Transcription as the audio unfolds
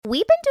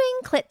we've been doing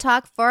Clit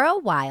Talk for a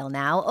while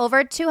now,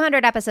 over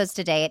 200 episodes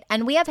to date,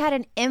 and we have had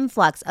an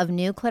influx of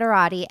new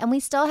clitorati, and we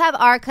still have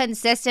our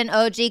consistent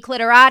OG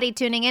clitorati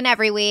tuning in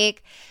every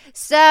week.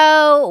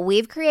 So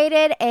we've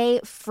created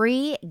a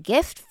free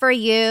gift for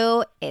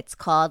you. It's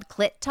called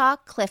Clit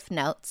Talk Cliff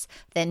Notes,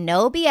 the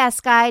no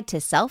BS guide to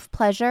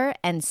self-pleasure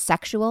and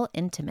sexual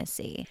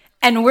intimacy.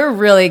 And we're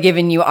really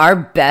giving you our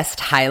best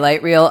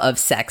highlight reel of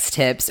sex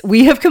tips.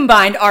 We have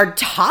combined our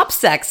top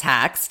sex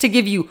hacks to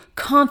give you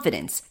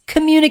confidence,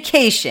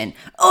 communication,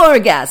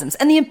 orgasms,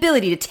 and the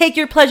ability to take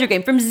your pleasure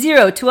game from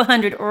 0 to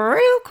 100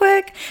 real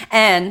quick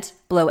and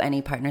blow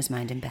any partner's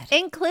mind in bed.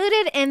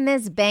 Included in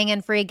this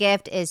bangin' free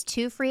gift is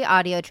 2 free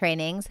audio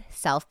trainings,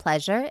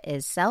 Self-Pleasure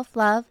is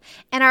Self-Love,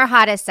 and our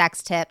hottest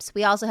sex tips.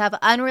 We also have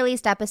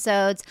unreleased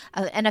episodes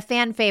and a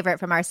fan favorite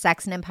from our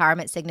Sex and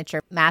Empowerment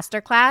Signature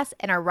Masterclass,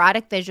 an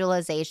erotic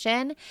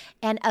visualization,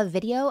 and a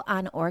video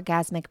on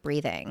orgasmic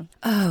breathing.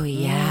 Oh,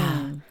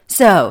 yeah.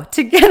 So,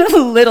 to get a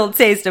little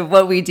taste of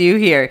what we do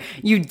here,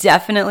 you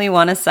definitely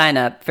want to sign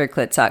up for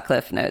Clit Talk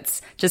Cliff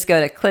Notes. Just go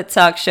to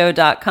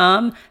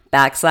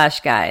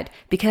clittalkshow.com/guide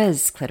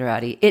because,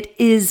 clitorati, it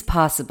is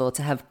possible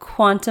to have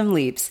quantum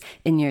leaps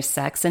in your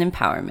sex and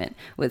empowerment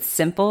with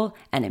simple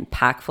and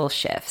impactful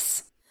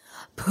shifts.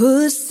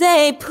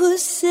 Pussy,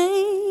 pussy,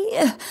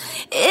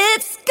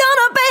 it's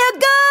gonna be a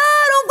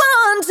good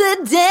one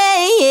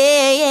today,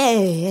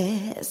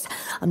 yes.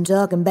 I'm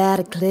talking about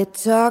a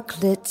clit talk,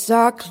 clit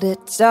talk,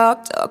 clit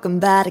talk. Talking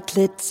about a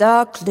clit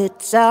talk,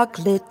 clit talk,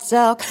 clit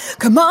talk.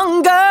 Come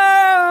on,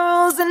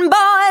 girls and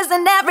boys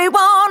and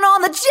everyone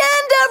on the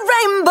gender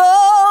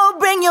rainbow.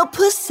 Bring your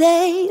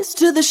pussies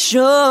to the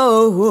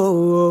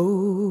show.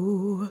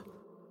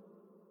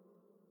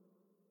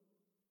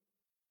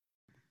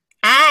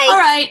 Hi. All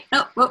right.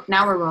 Oh,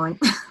 now we're rolling.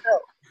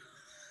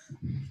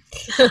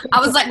 I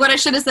was like, what I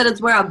should have said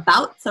is we're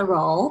about to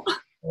roll.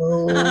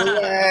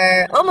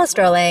 We're almost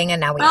rolling,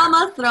 and now we're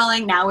almost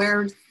rolling. Now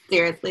we're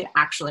seriously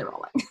actually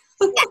rolling.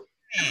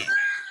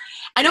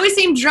 I know we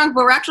seem drunk,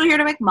 but we're actually here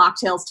to make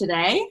mocktails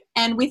today,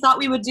 and we thought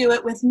we would do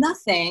it with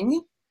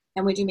nothing,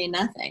 and we do mean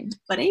nothing,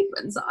 but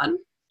aprons on.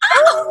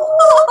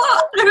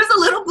 Oh, there's a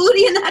little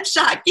booty in that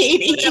shot,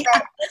 Katie. Just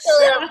a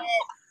little bit.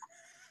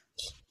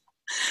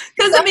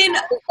 Because I mean,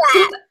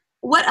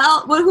 what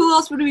else? Who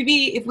else would we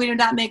be if we did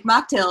not make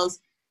mocktails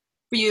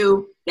for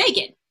you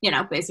naked? You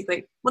know,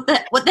 basically, what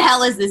the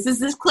hell is this? Is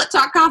this Clit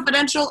Talk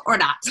confidential or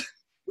not?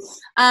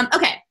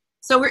 Okay,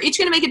 so we're each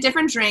gonna make a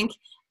different drink,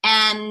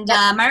 and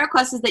my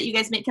request is that you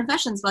guys make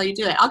confessions while you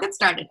do it. I'll get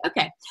started.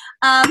 Okay.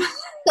 So, by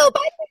the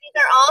way, these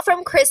are all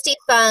from Christy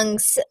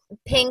Funk's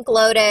Pink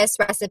Lotus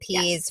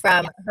recipes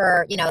from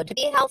her. You know, to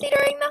be healthy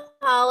during the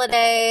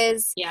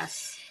holidays.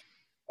 Yes.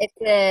 It's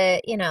a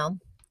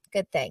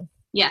good thing.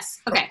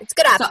 Yes. Okay. It's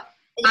good option. So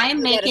I am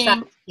making,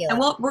 and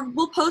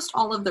we'll post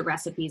all of the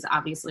recipes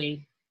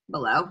obviously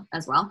below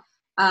as well.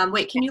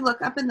 Wait, can you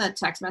look up in the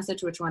text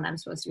message which one I'm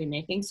supposed to be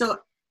making? So I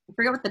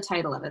forget what the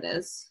title of it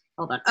is.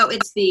 Hold on. Oh,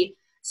 it's the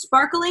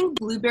Sparkling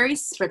Blueberry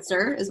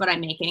Spritzer is what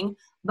I'm making,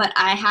 but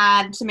I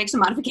had to make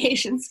some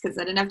modifications because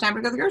I didn't have time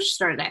to go to the grocery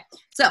store today.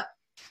 So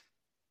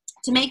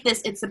to make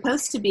this, it's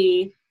supposed to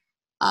be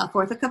a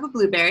fourth a cup of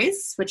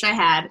blueberries, which I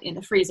had in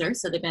the freezer,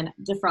 so they've been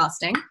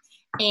defrosting,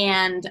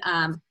 and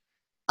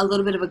a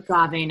little bit of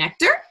agave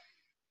nectar,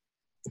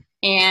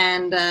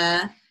 and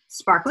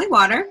sparkling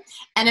water,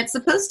 and it's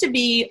supposed to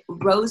be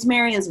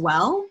rosemary as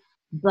well,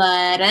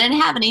 but I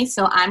didn't have any,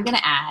 so I'm going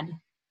to add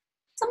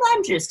some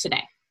lime juice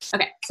today.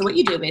 Okay, so what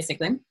you do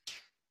basically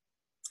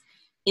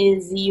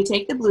is you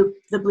take the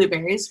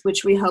blueberries,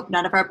 which we hope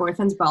none of our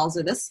boyfriend's balls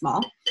are this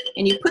small,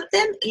 and you put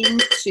them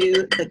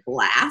into the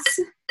glass,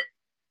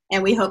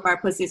 and we hope our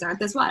pussies aren't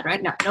this wide,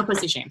 right? No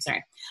pussy shame,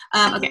 sorry.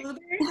 Okay.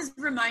 Blueberries is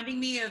reminding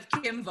me of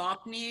Kim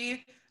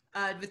Vopni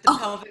with the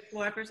pelvic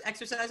floor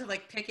exercise of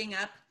like picking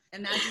up.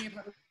 Imagine your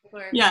pelvic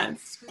floor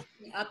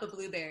scooping up a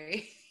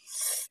blueberry.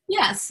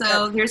 Yeah,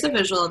 so here's a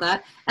visual of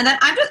that. And then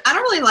I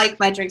don't really like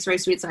my drinks very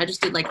sweet, so I just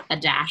did like a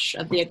dash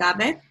of the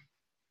agave,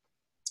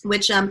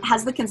 which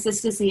has the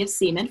consistency of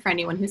semen for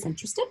anyone who's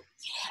interested.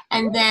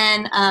 And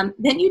then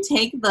you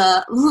take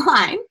the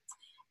lime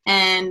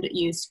and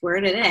you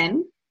squirt it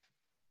in.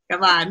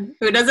 Come on,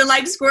 who doesn't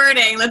like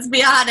squirting? Let's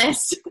be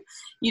honest.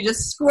 You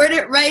just squirt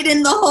it right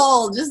in the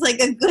hole, just like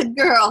a good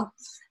girl.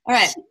 All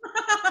right.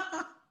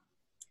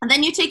 And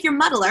then you take your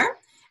muddler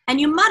and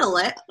you muddle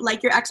it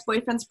like your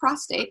ex-boyfriend's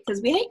prostate, because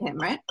we hate him,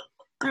 right?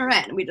 All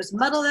right, and we just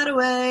muddle that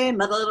away,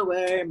 muddle it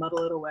away,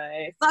 muddle it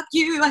away. Fuck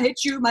you, I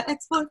hate you, my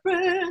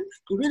ex-boyfriend.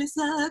 You really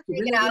suck.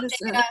 You really suck.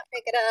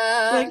 Pick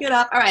it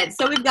up. All right,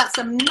 so we've got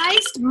some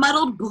nice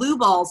muddled blue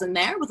balls in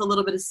there with a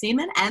little bit of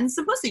semen and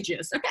some pussy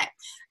juice. Okay,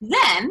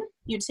 then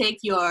you take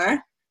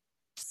your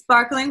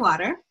sparkling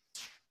water.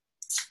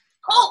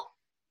 Oh,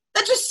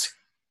 that just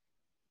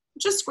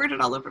squirted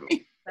all over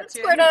me. That's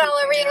Squirted all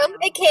over you.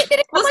 Did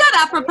it was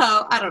that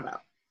apropos? I don't know.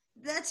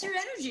 That's your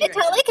energy. It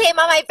totally came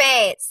on my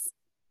face.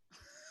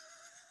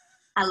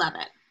 I love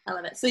it.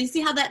 So you see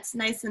how that's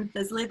nice and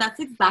fizzly? That's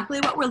exactly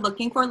what we're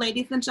looking for,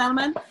 ladies and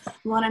gentlemen.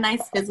 You want a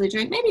nice fizzly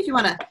drink. Maybe if you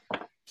want to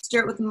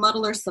stir it with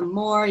muddler some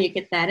more. You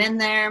get that in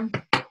there.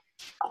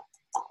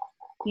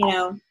 You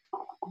know.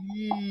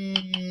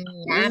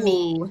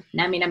 Yummy. Ooh,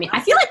 nummy. I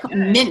feel like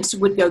mint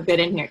would go good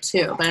in here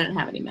too, but I didn't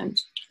have any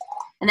mint.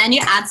 And then you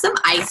add some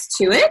ice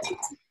to it.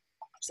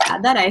 Just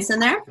add that ice in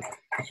there.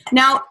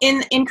 Now,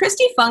 in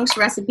Christy Funk's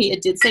recipe,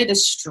 it did say to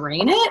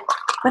strain it,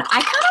 but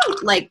I kind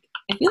of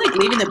I feel like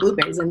leaving the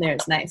blueberries in there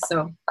is nice,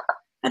 so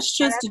I just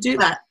chose to do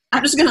that.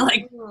 I'm just gonna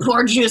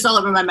pour juice all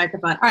over my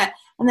microphone. All right,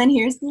 and then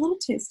here's the little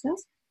taste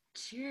test.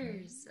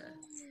 Cheers.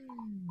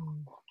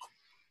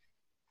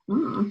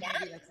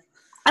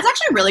 That's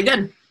actually really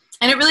good,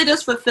 and it really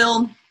does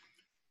fulfill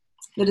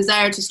the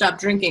desire to stop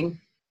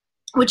drinking,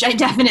 which I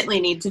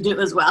definitely need to do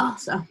as well.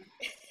 So.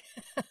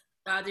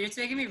 Wow, it's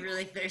making me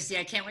really thirsty.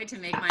 I can't wait to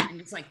make mine and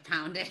just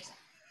pound it.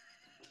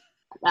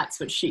 That's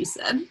what she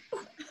said.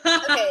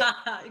 Okay,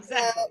 exactly. So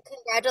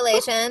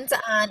congratulations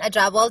on a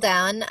job well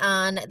done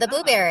on the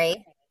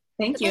blueberry.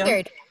 Thank you.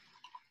 Blueberry.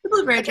 The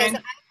blueberry drink.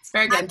 So it's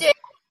very good.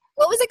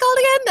 What was it called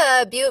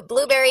again? The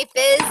blueberry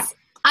fizz?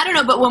 I don't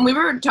know, but when we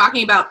were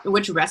talking about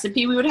which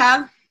recipe we would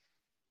have,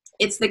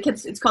 it's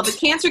called the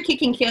Cancer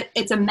Kicking Kit.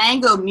 It's a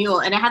mango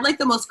mule, and it had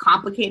the most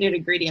complicated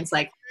ingredients,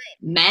 like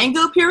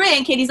mango puree.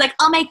 And Katie's like,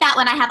 I'll make that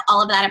when I have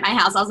all of that at my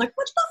house. I was like,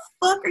 what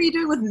the fuck are you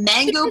doing with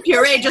mango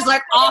puree? Just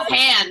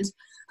offhand.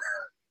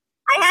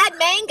 I had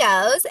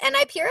mangoes, and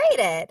I pureed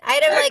it. I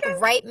had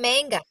ripe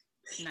mango.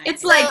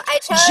 Nice.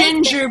 It's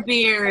ginger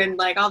beer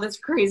and all this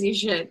crazy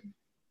shit.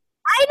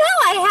 I know.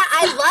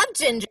 I love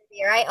ginger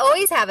beer. I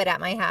always have it at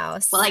my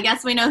house. Well, I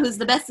guess we know who's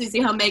the best Susie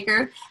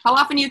homemaker. How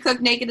often do you cook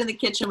naked in the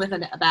kitchen with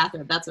a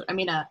bathrobe?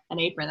 An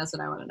apron. That's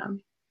what I want to know.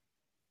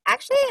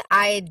 Actually,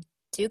 I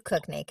do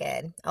cook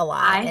naked a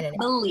lot. I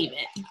believe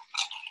it.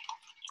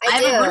 I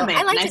have do. a roommate,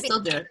 I like and I still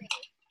do it.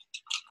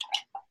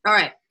 All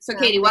right. So,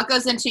 Katie, what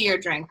goes into your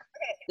drink?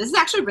 This is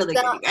actually really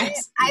good, you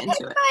guys. I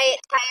picked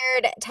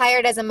my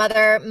tired as a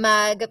mother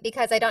mug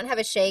because I don't have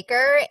a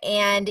shaker,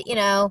 and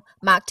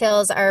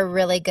mocktails are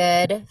really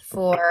good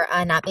for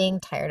not being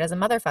tired as a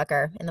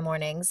motherfucker in the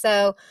morning.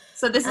 So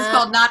this is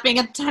called not being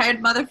a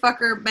tired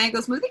motherfucker mango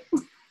smoothie.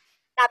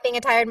 Not being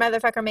a tired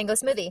motherfucker mango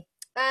smoothie.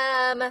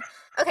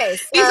 Okay,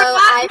 so these are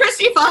not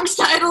Christy Funk's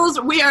titles.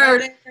 We are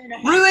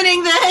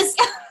ruining this.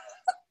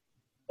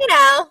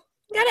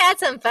 Gotta add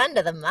some fun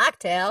to the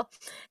mocktail.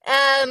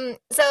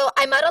 So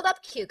I muddled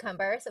up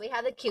cucumber. So we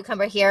have the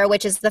cucumber here,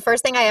 which is the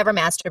first thing I ever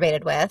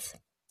masturbated with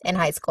in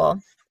high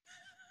school.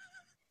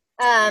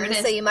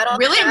 So you muddle.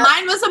 Really,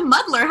 mine was a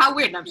muddler. How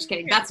weird! No, I'm just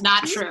kidding. That's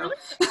not true.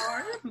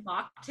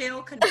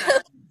 Mocktail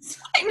confessions.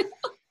 I know.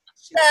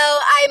 So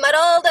I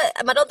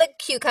muddled the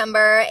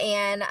cucumber,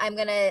 and I'm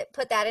gonna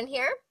put that in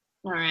here.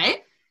 All right.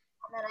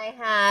 And then I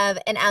have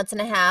 1.5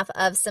 ounces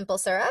of simple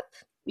syrup.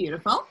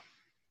 Beautiful.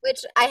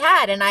 Which I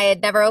had, and I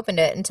had never opened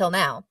it until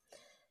now.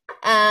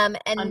 And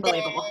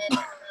Unbelievable. Then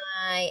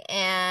I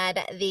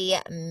add the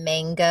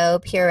mango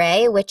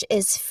puree, which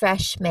is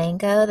fresh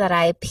mango that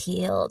I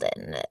peeled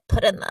and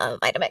put in the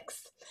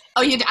Vitamix.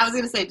 Oh, I was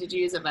going to say, did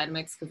you use a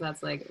Vitamix? Because that's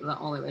the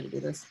only way to do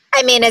this.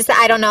 I mean,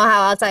 I don't know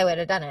how else I would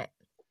have done it.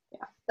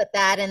 Yeah. Put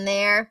that in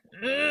there.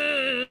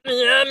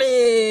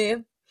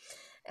 Yummy.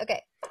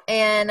 Okay.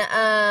 And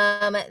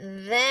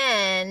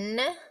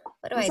then...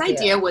 This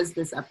idea was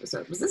this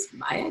episode. Was this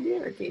my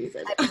idea or Katie's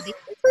idea? I believe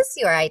this was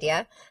your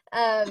idea.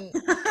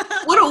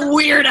 What a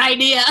weird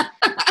idea.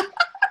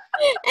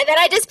 And then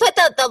I just put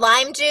the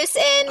lime juice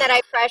in that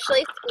I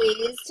freshly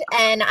squeezed,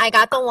 and I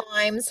got the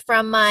limes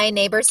from my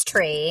neighbor's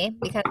tree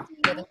because we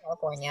live in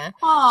California.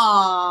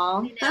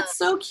 Aw, that's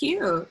so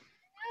cute.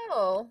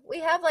 Oh, we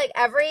have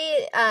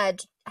every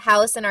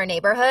house in our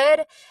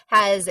neighborhood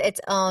has its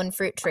own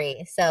fruit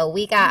tree, so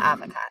we got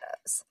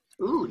avocados.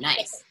 Ooh,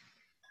 nice.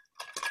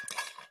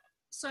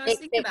 So I was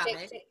thinking about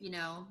it,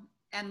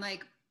 and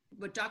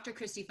what Dr.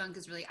 Christy Funk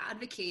is really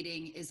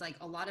advocating is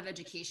a lot of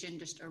education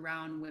just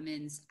around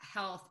women's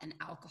health and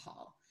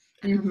alcohol.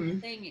 And her whole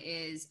thing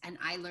is, and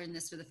I learned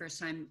this for the first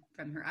time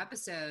from her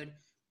episode,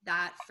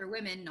 that for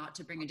women, not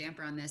to bring a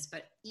damper on this,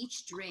 but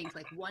each drink,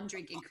 one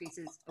drink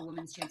increases a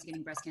woman's chance of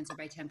getting breast cancer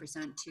by 10%,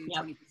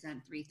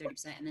 20%, 3,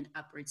 30%, and then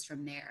upwards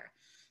from there.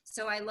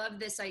 So I love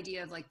this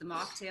idea of the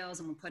mocktails,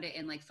 and we'll put it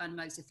in fun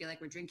mugs to feel like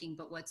we're drinking.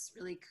 But what's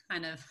really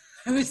I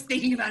was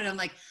thinking about it. I'm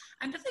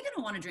I'm definitely going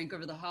to want to drink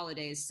over the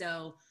holidays.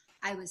 So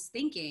I was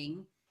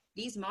thinking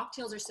these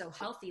mocktails are so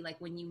healthy.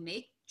 When you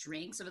make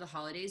drinks over the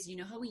holidays,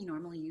 how we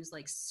normally use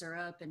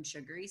syrup and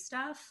sugary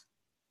stuff.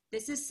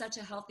 This is such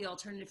a healthy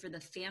alternative for the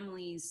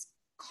family's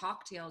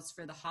cocktails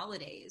for the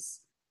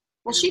holidays.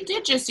 Well, she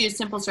did just use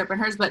simple syrup in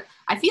hers, but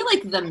I feel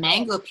like the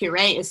mango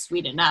puree is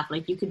sweet enough.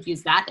 You could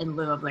use that in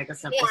lieu of a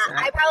simple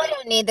syrup. I probably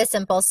don't need the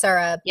simple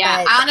syrup.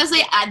 Yeah,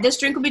 honestly, this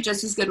drink would be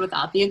just as good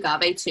without the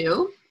agave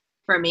too,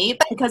 for me,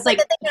 because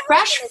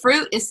fresh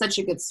fruit is such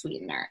a good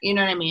sweetener. You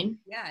know what I mean?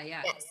 Yeah.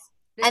 Yes.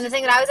 And the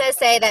thing that I was going to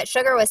say that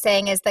Sugar was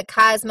saying is the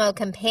Cosmo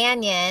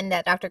Companion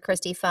that Dr.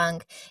 Christy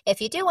Funk, if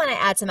you do want to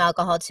add some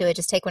alcohol to it,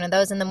 just take one of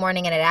those in the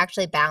morning and it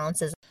actually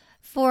balances.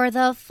 For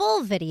the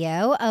full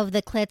video of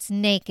the clits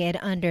naked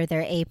under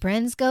their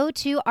aprons, go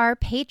to our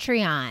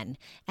Patreon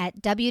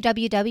at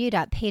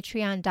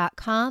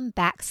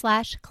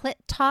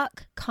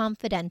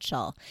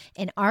www.patreon.com/ClitTalkConfidential,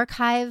 an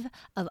archive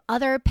of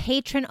other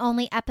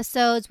patron-only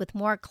episodes with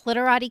more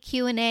clitorati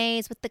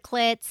Q&As with the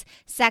clits,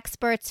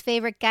 sexperts,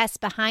 favorite guests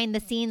behind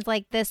the scenes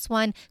like this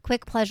one,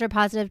 quick pleasure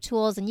positive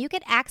tools, and you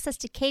get access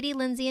to Katie,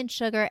 Lindsay, and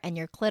Sugar and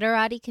your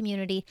clitorati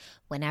community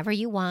whenever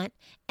you want,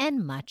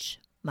 and much,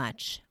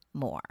 much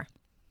more.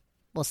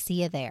 We'll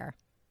see you there.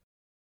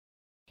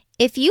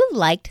 If you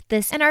liked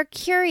this and are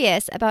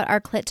curious about our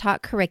Clit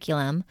Talk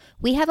curriculum,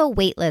 we have a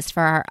waitlist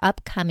for our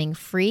upcoming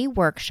free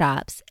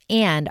workshops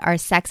and our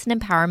Sex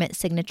and Empowerment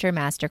Signature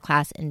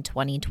Masterclass in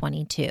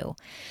 2022.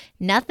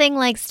 Nothing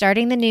like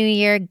starting the new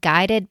year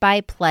guided by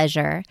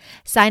pleasure.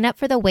 Sign up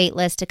for the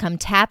waitlist to come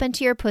tap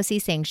into your pussy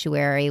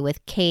sanctuary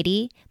with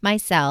Katie,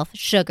 myself,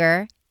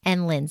 Sugar,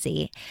 and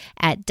Lindsay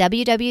at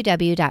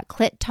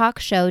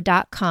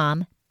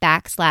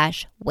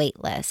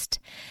www.clittalkshow.com/waitlist.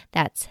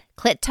 That's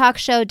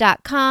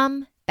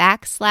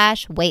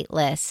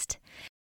clittalkshow.com/waitlist.